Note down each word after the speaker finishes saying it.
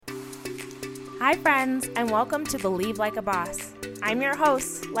Hi friends, and welcome to Believe Like a Boss. I'm your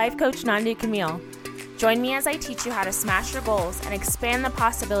host, life coach Nandi Camille. Join me as I teach you how to smash your goals and expand the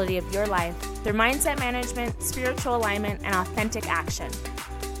possibility of your life through mindset management, spiritual alignment, and authentic action.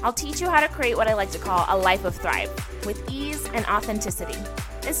 I'll teach you how to create what I like to call a life of thrive with ease and authenticity.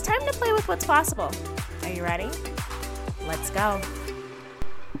 It's time to play with what's possible. Are you ready? Let's go.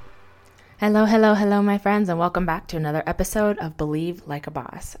 Hello, my friends, and welcome back to another episode of Believe Like a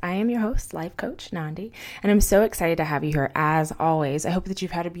Boss. I am your host, life coach Nandi, and I'm so excited to have you here as always. I hope that you've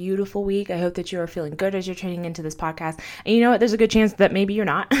had a beautiful week. I hope that you are feeling good as you're tuning into this podcast. And you know what? There's a good chance that maybe you're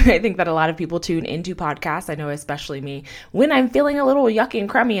not. I think that a lot of people tune into podcasts. I know especially me when I'm feeling a little yucky and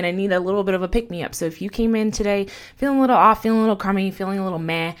crummy and I need a little bit of a pick-me-up. So if you came in today feeling a little off, feeling a little crummy, feeling a little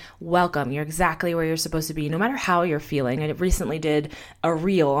meh, welcome. You're exactly where you're supposed to be, no matter how you're feeling. I recently did a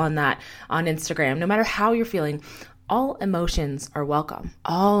reel on that on Instagram. No matter how you're feeling, all emotions are welcome.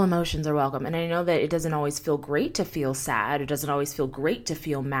 All emotions are welcome. And I know that it doesn't always feel great to feel sad. It doesn't always feel great to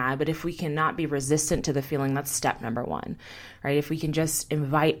feel mad. But if we cannot be resistant to the feeling, that's step number one, right? If we can just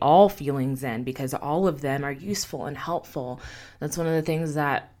invite all feelings in because all of them are useful and helpful, that's one of the things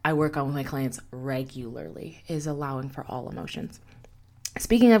that I work on with my clients regularly, is allowing for all emotions.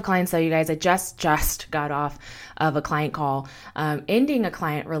 Speaking of clients, though, you guys, I just got off of a client call, ending a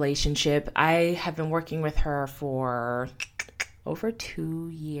client relationship. I have been working with her for over 2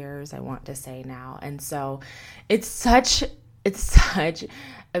 years, I want to say now. And so it's such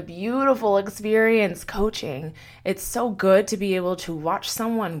a beautiful experience coaching. It's so good to be able to watch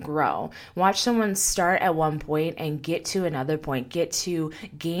someone grow, watch someone start at one point and get to another point, get to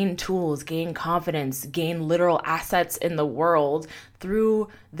gain tools, gain confidence, gain literal assets in the world through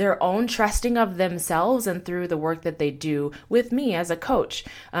their own trusting of themselves and through the work that they do with me as a coach.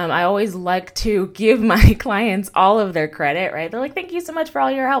 I always like to give my clients all of their credit, right? They're like, thank you so much for all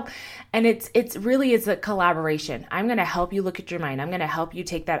your help. And it's really a collaboration. I'm going to help you look at your mind. I'm going to help you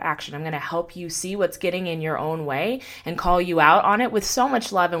take that action. I'm going to help you see what's getting in your own way and call you out on it with so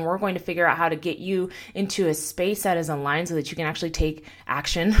much love. And we're going to figure out how to get you into a space that is aligned so that you can actually take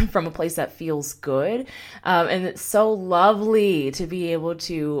action from a place that feels good. And it's so lovely to be able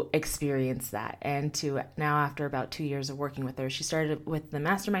to experience that. And to now, after about 2 years of working with her, she started with the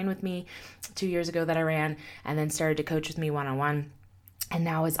mastermind with me 2 years ago that I ran, and then started to coach with me one-on-one. And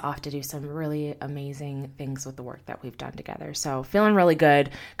now is off to do some really amazing things with the work that we've done together. So feeling really good,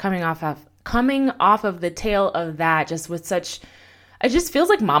 coming off of the tail of that, just with such, it just feels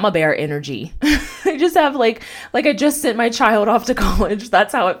like mama bear energy. I just have like I just sent my child off to college.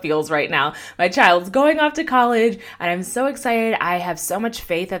 That's how it feels right now. My child's going off to college and I'm so excited. I have so much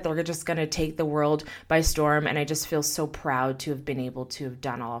faith that they're just going to take the world by storm. And I just feel so proud to have been able to have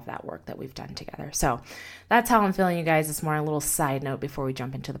done all of that work that we've done together. So that's how I'm feeling, you guys. This morning, a little side note before we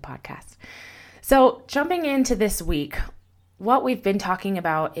jump into the podcast. So jumping into this week, what we've been talking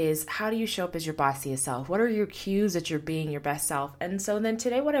about is how do you show up as your bossiest self? What are your cues that you're being your best self? And so then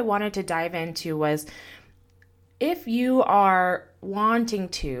today what I wanted to dive into was, if you are wanting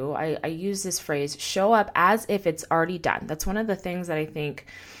to, I use this phrase, show up as if it's already done. That's one of the things that I think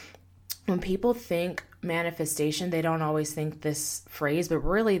when people think manifestation, they don't always think this phrase, but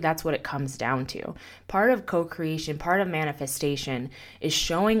really that's what it comes down to. Part of co-creation, part of manifestation is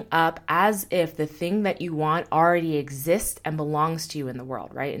showing up as if the thing that you want already exists and belongs to you in the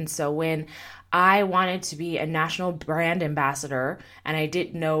world, right? And so when I wanted to be a national brand ambassador and I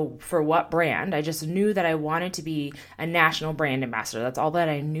didn't know for what brand. I just knew that I wanted to be a national brand ambassador. That's all that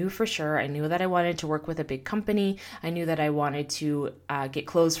I knew for sure. I knew that I wanted to work with a big company. I knew that I wanted to get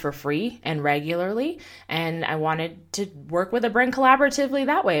clothes for free and regularly. And I wanted to work with a brand collaboratively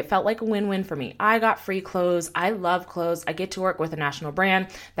that way. It felt like a win-win for me. I got free clothes. I love clothes. I get to work with a national brand.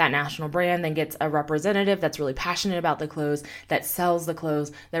 That national brand then gets a representative that's really passionate about the clothes, that sells the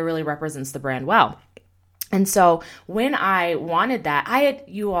clothes, that really represents the brand well. And so when I wanted that, I had,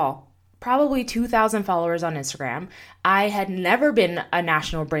 you all, probably 2,000 followers on Instagram. I had never been a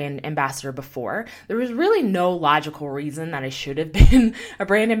national brand ambassador before. There was really no logical reason that I should have been a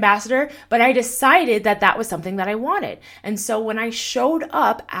brand ambassador, but I decided that that was something that I wanted. And so when I showed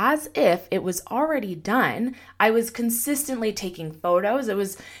up as if it was already done, I was consistently taking photos. It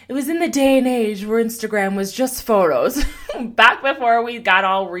was in the day and age where Instagram was just photos, back before we got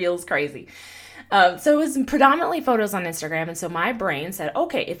all reels crazy. So it was predominantly photos on Instagram. And so my brain said,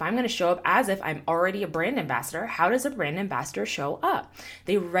 okay, if I'm going to show up as if I'm already a brand ambassador, how does a brand ambassador show up?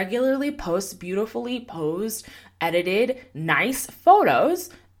 They regularly post beautifully posed, edited, nice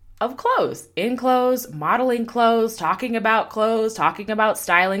photos of clothes, in clothes, modeling clothes, talking about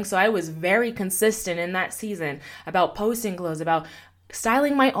styling. So I was very consistent in that season about posting clothes, about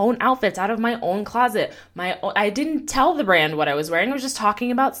styling my own outfits out of my own closet. I didn't tell the brand what I was wearing. I was just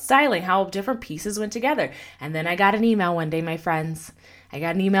talking about styling, how different pieces went together. And then I got an email one day, my friends. I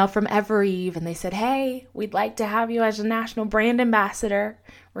got an email from Evereve, and they said, hey, we'd like to have you as a national brand ambassador.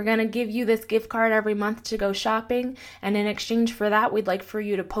 We're going to give you this gift card every month to go shopping. And in exchange for that, we'd like for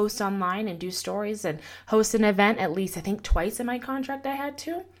you to post online and do stories and host an event at least, I think, twice in my contract I had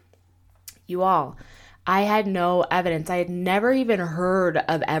to. You all, I had no evidence. I had never even heard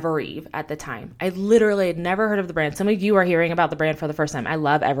of Evereve at the time. I literally had never heard of the brand. Some of you are hearing about the brand for the first time. I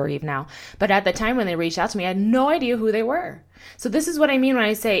love Evereve now. But at the time when they reached out to me, I had no idea who they were. So this is what I mean when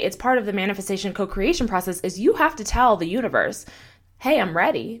I say it's part of the manifestation co-creation process is you have to tell the universe, hey, I'm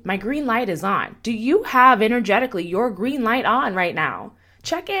ready. My green light is on. Do you have energetically your green light on right now?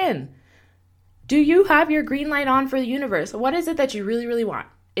 Check in. Do you have your green light on for the universe? What is it that you really, really want?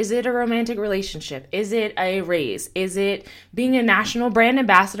 Is it a romantic relationship? Is it a raise? Is it being a national brand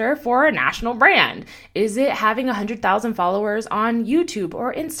ambassador for a national brand? Is it having 100,000 followers on YouTube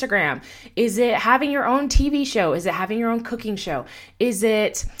or Instagram? Is it having your own TV show? Is it having your own cooking show? Is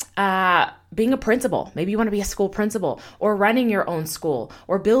it being a principal? Maybe you want to be a school principal, or running your own school,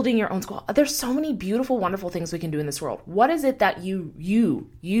 or building your own school. There's so many beautiful, wonderful things we can do in this world. What is it that you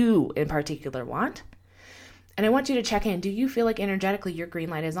in particular want? And I want you to check in. Do you feel like energetically your green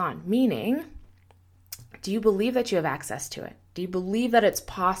light is on? Meaning, do you believe that you have access to it? Do you believe that it's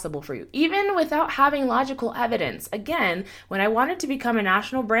possible for you? Even without having logical evidence. Again, when I wanted to become a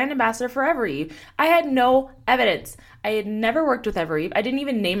national brand ambassador for Evereve, I had no evidence. I had never worked with Evereve. I didn't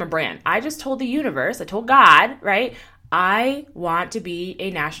even name a brand. I just told the universe, I told God, right? I want to be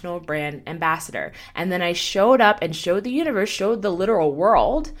a national brand ambassador. And then I showed up and showed the universe, showed the literal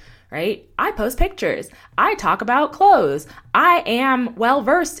world, right? I post pictures. I talk about clothes. I am well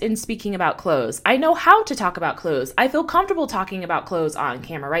versed in speaking about clothes. I know how to talk about clothes. I feel comfortable talking about clothes on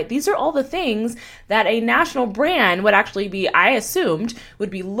camera, right? These are all the things that a national brand would actually be, I assumed, would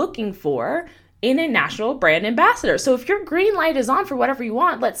be looking for in a national brand ambassador. So if your green light is on for whatever you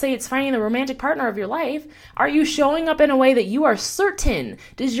want, let's say it's finding the romantic partner of your life, are you showing up in a way that you are certain?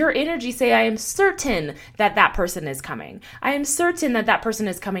 Does your energy say, I am certain that that person is coming? I am certain that that person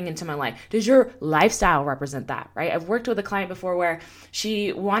is coming into my life. Does your lifestyle represent that, right? I've worked with a client before where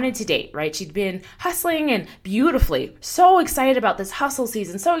she wanted to date, right? She'd been hustling and beautifully, so excited about this hustle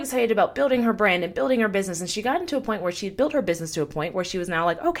season, so excited about building her brand and building her business. And she got into a point where she had built her business to a point where she was now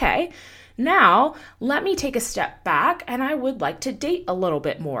like, okay, now, let me take a step back and I would like to date a little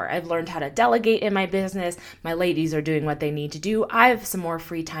bit more. I've learned how to delegate in my business. My ladies are doing what they need to do. I have some more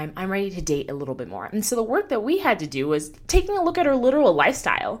free time. I'm ready to date a little bit more. And so the work that we had to do was taking a look at her literal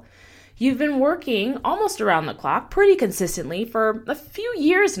lifestyle. You've been working almost around the clock pretty consistently for a few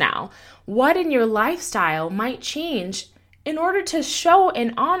years now. What in your lifestyle might change in order to show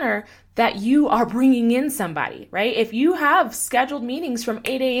and honor that you are bringing in somebody, right? If you have scheduled meetings from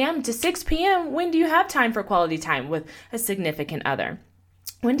 8 a.m. to 6 p.m., when do you have time for quality time with a significant other?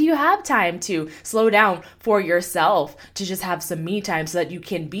 When do you have time to slow down for yourself, to just have some me time so that you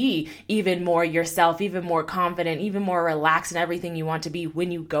can be even more yourself, even more confident, even more relaxed in everything you want to be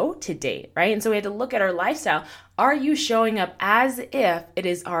when you go to date, right? And so we had to look at our lifestyle. Are you showing up as if it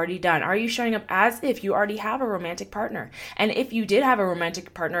is already done? Are you showing up as if you already have a romantic partner? And if you did have a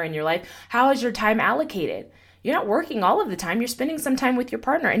romantic partner in your life, how is your time allocated? You're not working all of the time. You're spending some time with your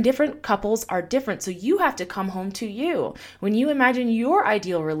partner, and different couples are different. So you have to come home to you. When you imagine your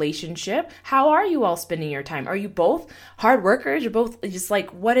ideal relationship, how are you all spending your time? Are you both hard workers? You're both just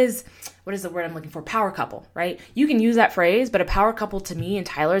like, what is the word I'm looking for? Power couple, right? You can use that phrase, but a power couple to me and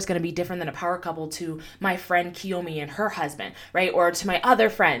Tyler is going to be different than a power couple to my friend Kiyomi and her husband, right? Or to my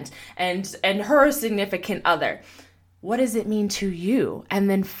other friend and her significant other. What does it mean to you? And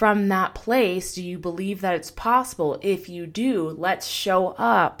then from that place, do you believe that it's possible? If you do, let's show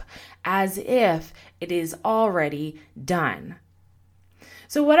up as if it is already done.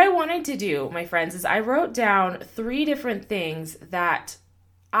 So what I wanted to do, my friends, is I wrote down 3 different things that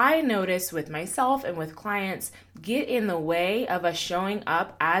I notice with myself and with clients get in the way of us showing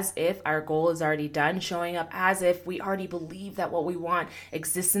up as if our goal is already done, showing up as if we already believe that what we want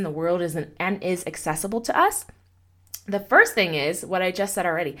exists in the world and is accessible to us. The first thing is what I just said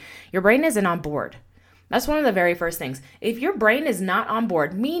already. Your brain isn't on board. That's one of the very first things. If your brain is not on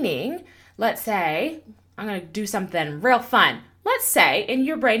board, meaning, let's say, I'm going to do something real fun. Let's say in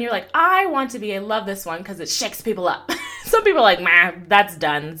your brain, you're like, I love this one because it shakes people up. Some people are like, man, that's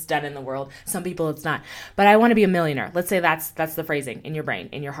done. It's done in the world. Some people it's not. But I want to be a millionaire. Let's say that's the phrasing in your brain,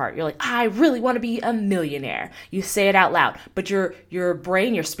 in your heart. You're like, I really want to be a millionaire. You say it out loud, but your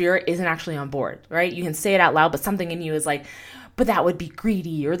brain, your spirit isn't actually on board, right? You can say it out loud, but something in you is like, but that would be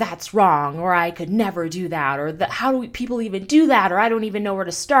greedy, or that's wrong, or I could never do that, or how do people even do that, or I don't even know where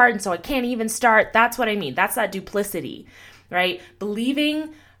to start, and so I can't even start. That's what I mean. That's that duplicity, right?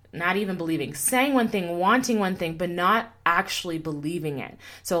 Believing, not even believing, saying one thing, wanting one thing, but not actually believing it.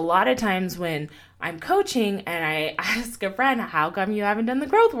 So a lot of times when I'm coaching and I ask a friend, how come you haven't done the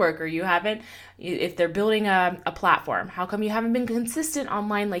growth work, or you haven't, if they're building a platform, how come you haven't been consistent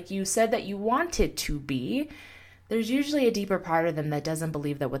online like you said that you wanted to be? There's usually a deeper part of them that doesn't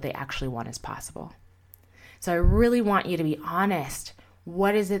believe that what they actually want is possible. So I really want you to be honest.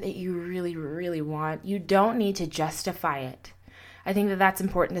 What is it that you really, really want? You don't need to justify it. I think that that's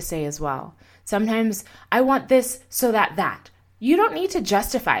important to say as well. Sometimes I want this so that. You don't need to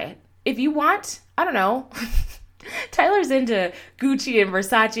justify it. If you want, I don't know, Tyler's into Gucci and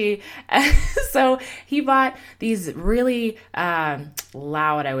Versace. So he bought these really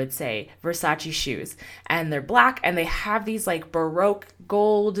loud, I would say, Versace shoes. And they're black and they have these like Baroque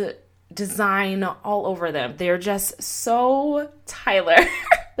gold design all over them. They're just so Tyler.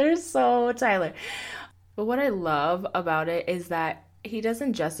 They're so Tyler. But what I love about it is that he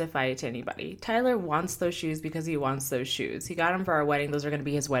doesn't justify it to anybody. Tyler wants those shoes because he wants those shoes. He got them for our wedding. Those are going to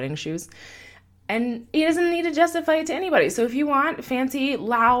be his wedding shoes. And he doesn't need to justify it to anybody. So if you want fancy,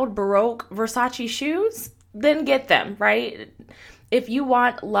 loud, Baroque Versace shoes, then get them, right? If you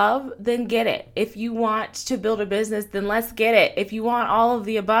want love, then get it. If you want to build a business, then let's get it. If you want all of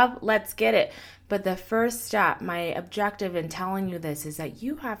the above, let's get it. But the first step, my objective in telling you this, is that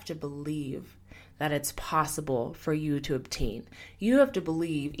you have to believe that it's possible for you to obtain. You have to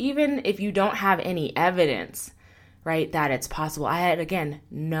believe, even if you don't have any evidence, right, that it's possible. I had, again,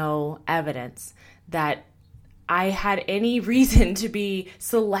 no evidence that I had any reason to be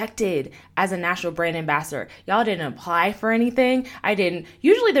selected as a national brand ambassador. Y'all didn't apply for anything. I didn't.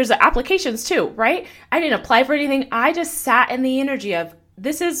 Usually there's applications too, right? I didn't apply for anything. I just sat in the energy of,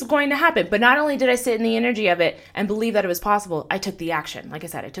 this is going to happen. But not only did I sit in the energy of it and believe that it was possible, I took the action. Like I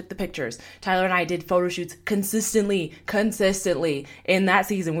said, I took the pictures. Tyler and I did photo shoots consistently in that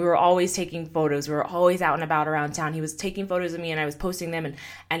season. We were always taking photos. We were always out and about around town. He was taking photos of me and I was posting them.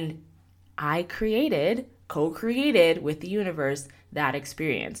 And I co-created with the universe that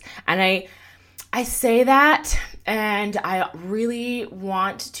experience. And I say that, and I really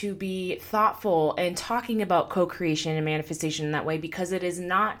want to be thoughtful in talking about co-creation and manifestation in that way, because it is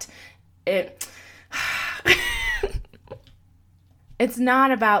not, it's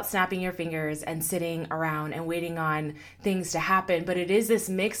not about snapping your fingers and sitting around and waiting on things to happen, but it is this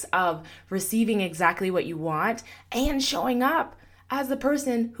mix of receiving exactly what you want and showing up as the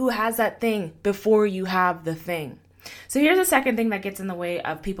person who has that thing before you have the thing. So here's the second thing that gets in the way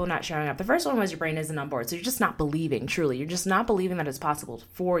of people not showing up. The first one was your brain isn't on board. So you're just not believing, truly. You're just not believing that it's possible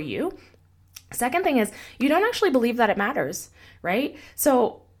for you. Second thing is you don't actually believe that it matters, right?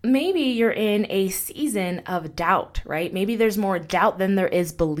 So maybe you're in a season of doubt, right? Maybe there's more doubt than there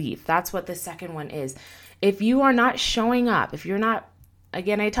is belief. That's what the second one is. If you are not showing up, if you're not,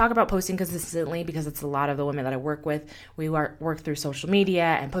 again, I talk about posting consistently because it's a lot of the women that I work with. We work through social media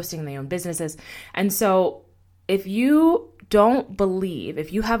and posting their own businesses. And so if you don't believe,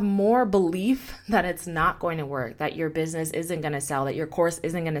 if you have more belief that it's not going to work, that your business isn't going to sell, that your course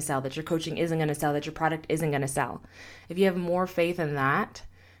isn't going to sell, that your coaching isn't going to sell, that your product isn't going to sell, if you have more faith in that,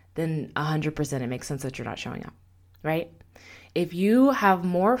 then 100% it makes sense that you're not showing up, right? If you have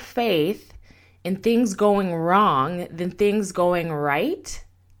more faith in things going wrong than things going right,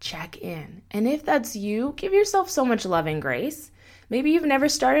 check in. And if that's you, give yourself so much love and grace. Maybe you've never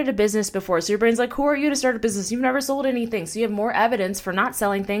started a business before, so your brain's like, who are you to start a business? You've never sold anything, so you have more evidence for not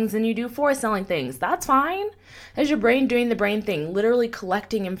selling things than you do for selling things. That's fine. That's your brain doing the brain thing, literally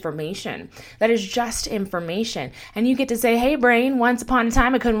collecting information. That is just information. And you get to say, hey, brain, once upon a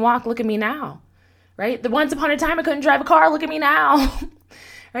time I couldn't walk, look at me now, right? The once upon a time I couldn't drive a car, look at me now,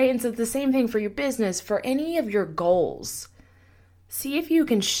 right? And so it's the same thing for your business, for any of your goals. See if you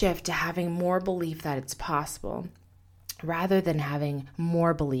can shift to having more belief that it's possible, rather than having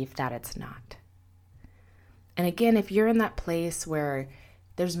more belief that it's not. And again, if you're in that place where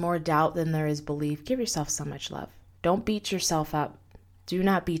there's more doubt than there is belief, give yourself so much love. Don't beat yourself up. Do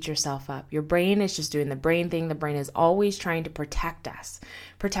not beat yourself up. Your brain is just doing the brain thing. The brain is always trying to protect us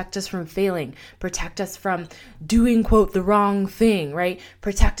from failing, protect us from doing, quote, the wrong thing, right?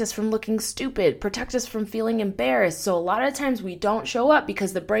 Protect us from looking stupid, protect us from feeling embarrassed. So a lot of times we don't show up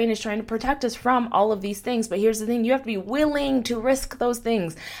because the brain is trying to protect us from all of these things. But here's the thing, you have to be willing to risk those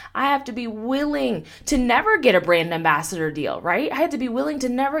things. I have to be willing to never get a brand ambassador deal, right? I had to be willing to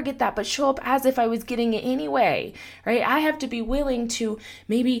never get that, but show up as if I was getting it anyway, right? I have to be willing to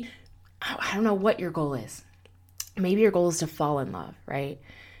maybe, I don't know what your goal is. Maybe your goal is to fall in love, right?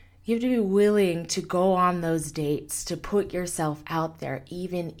 You have to be willing to go on those dates, to put yourself out there,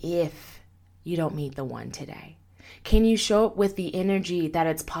 even if you don't meet the one today. Can you show up with the energy that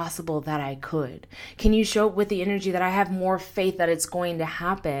it's possible that I could? Can you show up with the energy that I have more faith that it's going to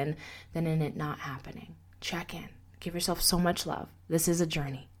happen than in it not happening? Check in. Give yourself so much love. This is a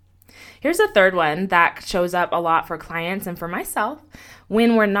journey. Here's a third one that shows up a lot for clients and for myself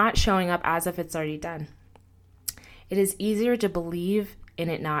when we're not showing up as if it's already done. It is easier to believe in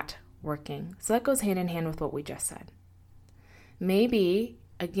it not working. So that goes hand in hand with what we just said. Maybe,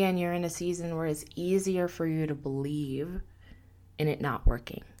 again, you're in a season where it's easier for you to believe in it not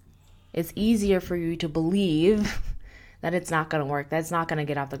working. It's easier for you to believe that it's not going to work, that it's not going to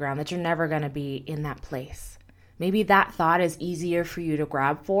get off the ground, that you're never going to be in that place. Maybe that thought is easier for you to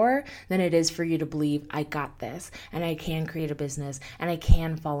grab for than it is for you to believe, I got this, and I can create a business, and I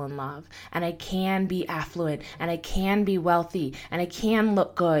can fall in love, and I can be affluent, and I can be wealthy, and I can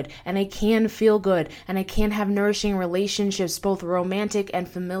look good, and I can feel good, and I can have nourishing relationships, both romantic and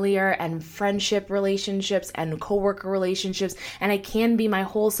familiar and friendship relationships and coworker relationships, and I can be my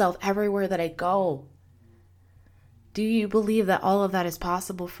whole self everywhere that I go. Do you believe that all of that is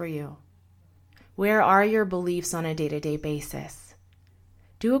possible for you? Where are your beliefs on a day-to-day basis?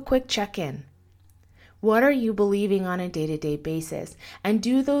 Do a quick check-in. What are you believing on a day-to-day basis? And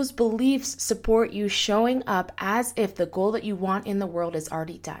do those beliefs support you showing up as if the goal that you want in the world is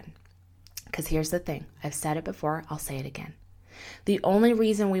already done? Because here's the thing. I've said it before. I'll say it again. The only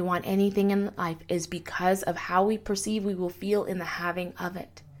reason we want anything in life is because of how we perceive we will feel in the having of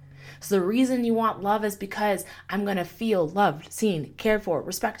it. So the reason you want love is because I'm going to feel loved, seen, cared for,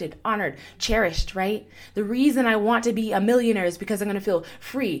 respected, honored, cherished, right? The reason I want to be a millionaire is because I'm going to feel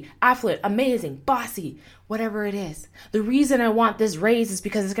free, affluent, amazing, bossy, whatever it is. The reason I want this raise is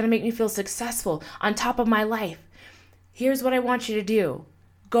because it's going to make me feel successful, on top of my life. Here's what I want you to do.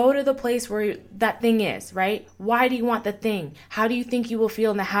 Go to the place where that thing is, right? Why do you want the thing? How do you think you will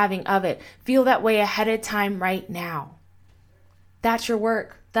feel in the having of it? Feel that way ahead of time right now. That's your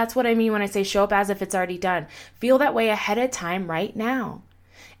work. That's what I mean when I say show up as if it's already done. Feel that way ahead of time right now.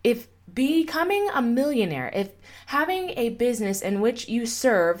 If becoming a millionaire, if having a business in which you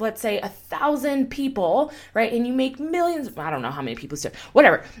serve, let's say 1,000 people, right, and you make millions, I don't know how many people serve,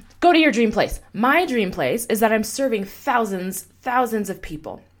 whatever, go to your dream place. My dream place is that I'm serving thousands of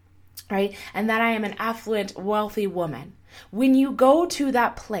people, right, and that I am an affluent, wealthy woman. When you go to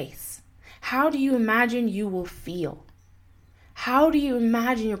that place, how do you imagine you will feel? How do you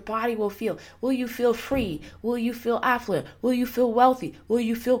imagine your body will feel? Will you feel free? Will you feel affluent? Will you feel wealthy? Will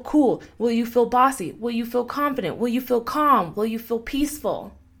you feel cool? Will you feel bossy? Will you feel confident? Will you feel calm? Will you feel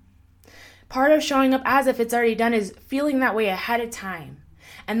peaceful? Part of showing up as if it's already done is feeling that way ahead of time.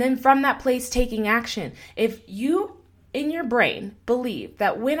 And then from that place, taking action. If you, in your brain, believe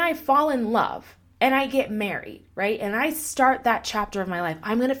that when I fall in love, and I get married, right? And I start that chapter of my life,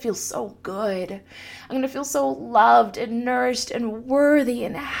 I'm going to feel so good. I'm going to feel so loved and nourished and worthy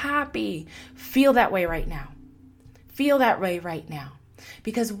and happy. Feel that way right now. Feel that way right now.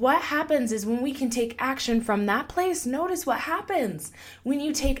 Because what happens is when we can take action from that place, notice what happens. When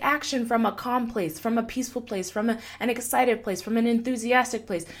you take action from a calm place, from a peaceful place, from an excited place, from an enthusiastic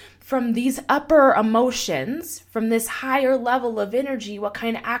place, from these upper emotions, from this higher level of energy, what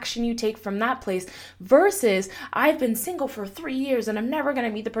kind of action you take from that place versus I've been single for 3 years and I'm never going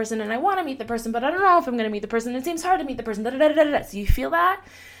to meet the person and I want to meet the person, but I don't know if I'm going to meet the person. It seems hard to meet the person. So you feel that?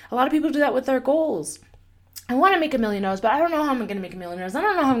 A lot of people do that with their goals. I want to make $1 million, but I don't know how I'm going to make $1 million. I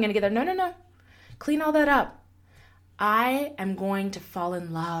don't know how I'm going to get there. No. Clean all that up. I am going to fall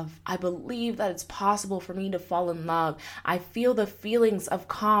in love. I believe that it's possible for me to fall in love. I feel the feelings of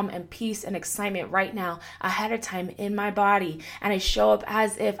calm and peace and excitement right now ahead of time in my body. And I show up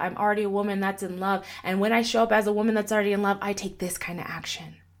as if I'm already a woman that's in love. And when I show up as a woman that's already in love, I take this kind of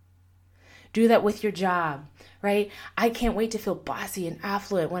action. Do that with your job, right? I can't wait to feel bossy and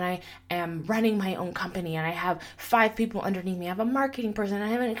affluent when I am running my own company and I have 5 people underneath me. I have a marketing person, I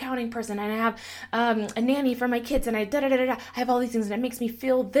have an accounting person, and I have a nanny for my kids, and I have all these things, and it makes me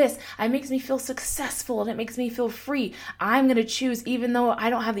feel this. It makes me feel successful, and it makes me feel free. I'm going to choose, even though I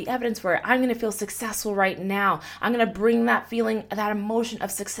don't have the evidence for it, I'm going to feel successful right now. I'm going to bring that feeling, that emotion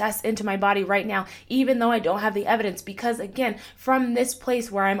of success into my body right now, even though I don't have the evidence. Because again, from this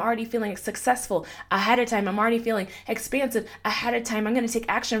place where I'm already feeling successful ahead of time, I'm already feeling expansive ahead of time, I'm going to take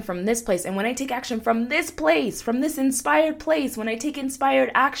action from this place. And when I take action from this place, from this inspired place, when I take inspired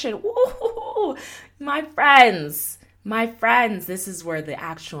action, woo, my friends, this is where the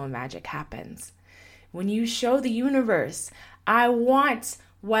actual magic happens. When you show the universe, I want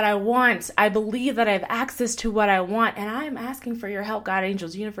what I want. I believe that I have access to what I want, and I'm asking for your help, God,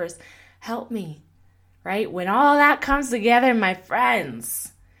 angels, universe, help me, right? When all that comes together, my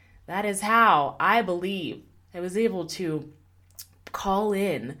friends, that is how I believe I was able to call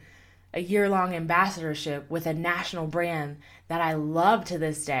in a year-long ambassadorship with a national brand that I love to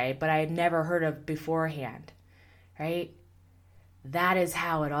this day, but I had never heard of beforehand, right? That is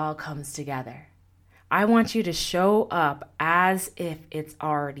how it all comes together. I want you to show up as if it's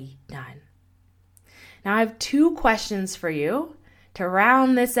already done. Now, I have 2 questions for you to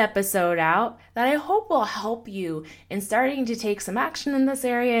round this episode out that I hope will help you in starting to take some action in this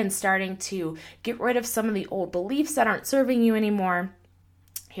area and starting to get rid of some of the old beliefs that aren't serving you anymore.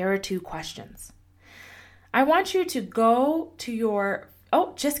 Here are 2 questions. I want you to go to your,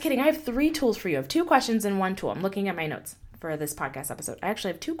 just kidding. I have 3 tools for you. I have 2 questions and 1 tool. I'm looking at my notes for this podcast episode. I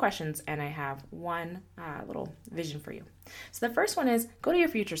actually have 2 questions and I have 1 little vision for you. So the first one is go to your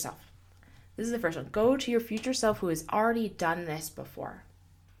future self. This is the first one. Go to your future self who has already done this before.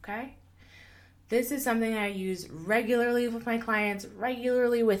 Okay? This is something I use regularly with my clients,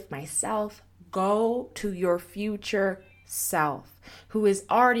 regularly with myself. Go to your future self who has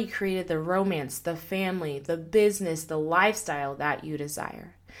already created the romance, the family, the business, the lifestyle that you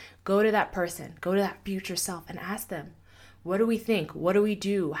desire. Go to that person, go to that future self and ask them, what do we think? What do we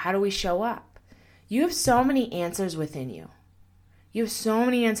do? How do we show up? You have so many answers within you. You have so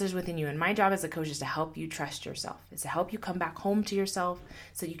many answers within you. And my job as a coach is to help you trust yourself, is to help you come back home to yourself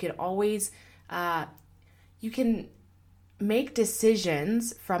so you can always, you can make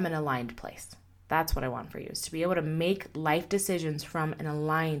decisions from an aligned place. That's what I want for you, is to be able to make life decisions from an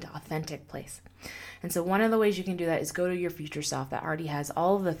aligned, authentic place. And so one of the ways you can do that is go to your future self that already has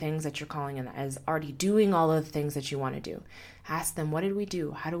all of the things that you're calling in, that is already doing all of the things that you want to do. Ask them, what did we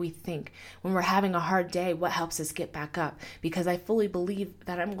do? How do we think? When we're having a hard day, what helps us get back up? Because I fully believe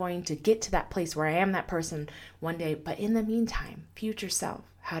that I'm going to get to that place where I am that person one day. But in the meantime, future self,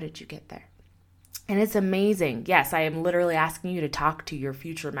 how did you get there? And it's amazing. Yes, I am literally asking you to talk to your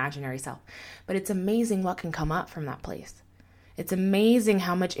future imaginary self. But it's amazing what can come up from that place. It's amazing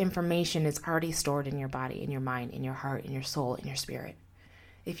how much information is already stored in your body, in your mind, in your heart, in your soul, in your spirit.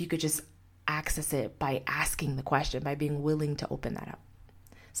 If you could just access it by asking the question, by being willing to open that up.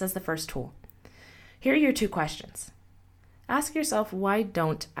 So that's the first tool. Here are your 2 questions. Ask yourself, why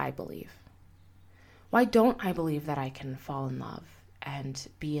don't I believe? Why don't I believe that I can fall in love and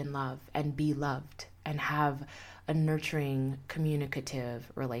be in love and be loved and have a nurturing,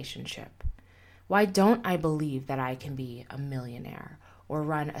 communicative relationship? Why don't I believe that I can be a millionaire or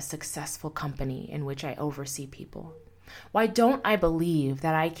run a successful company in which I oversee people? Why don't I believe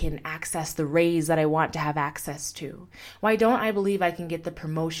that I can access the raise that I want to have access to? Why don't I believe I can get the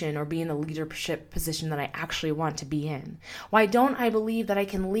promotion or be in the leadership position that I actually want to be in? Why don't I believe that I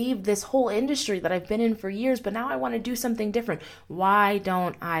can leave this whole industry that I've been in for years, but now I want to do something different? Why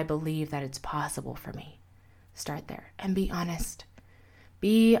don't I believe that it's possible for me? Start there and be honest.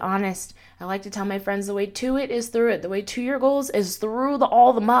 Be honest. I like to tell my friends the way to it is through it. The way to your goals is through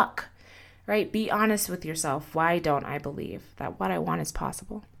all the muck, right? Be honest with yourself. Why don't I believe that what I want is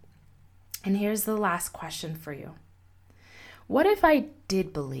possible? And here's the last question for you. What if I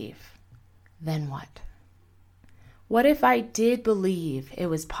did believe? Then what? What if I did believe it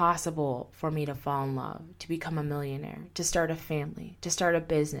was possible for me to fall in love, to become a millionaire, to start a family, to start a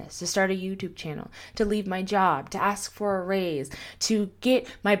business, to start a YouTube channel, to leave my job, to ask for a raise, to get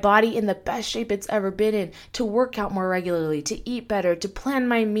my body in the best shape it's ever been in, to work out more regularly, to eat better, to plan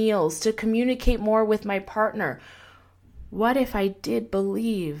my meals, to communicate more with my partner? What if I did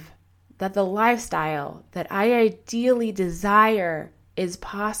believe that the lifestyle that I ideally desire is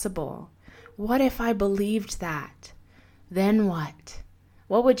possible? What if I believed that? Then what?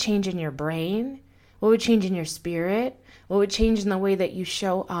 What would change in your brain? What would change in your spirit? What would change in the way that you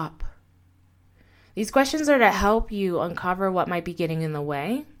show up? These questions are to help you uncover what might be getting in the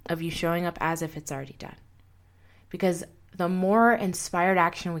way of you showing up as if it's already done. Because the more inspired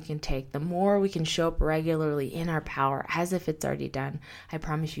action we can take, the more we can show up regularly in our power as if it's already done, I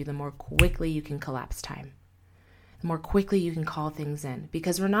promise you, the more quickly you can collapse time. The more quickly you can call things in.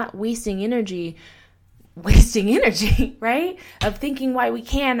 Because we're not wasting energy, right? Of thinking why we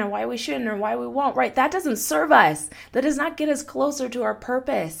can or why we shouldn't or why we won't, right? That doesn't serve us. That does not get us closer to our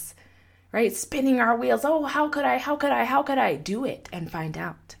purpose, right? Spinning our wheels. Oh, how could I? Do it and find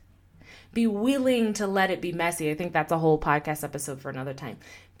out. Be willing to let it be messy. I think that's a whole podcast episode for another time.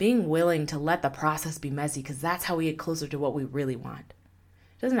 Being willing to let the process be messy, because that's how we get closer to what we really want.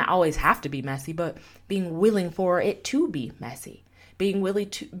 It doesn't always have to be messy, but being willing for it to be messy. Being willing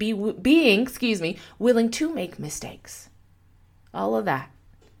to make mistakes. All of that.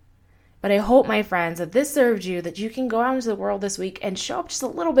 But I hope, my friends, that this served you, that you can go out into the world this week and show up just a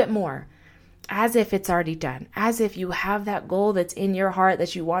little bit more, as if it's already done, as if you have that goal that's in your heart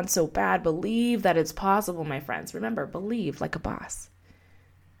that you want so bad. Believe that it's possible, my friends. Remember, believe like a boss.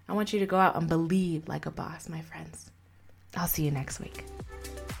 I want you to go out and believe like a boss, my friends. I'll see you next week.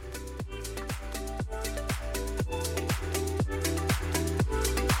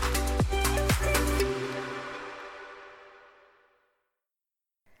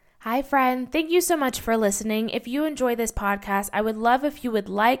 Hi, friend. Thank you so much for listening. If you enjoy this podcast, I would love if you would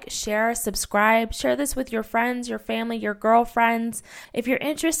like, share, subscribe, share this with your friends, your family, your girlfriends. If you're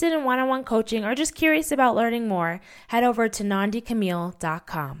interested in one-on-one coaching or just curious about learning more, head over to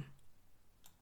nandicamille.com.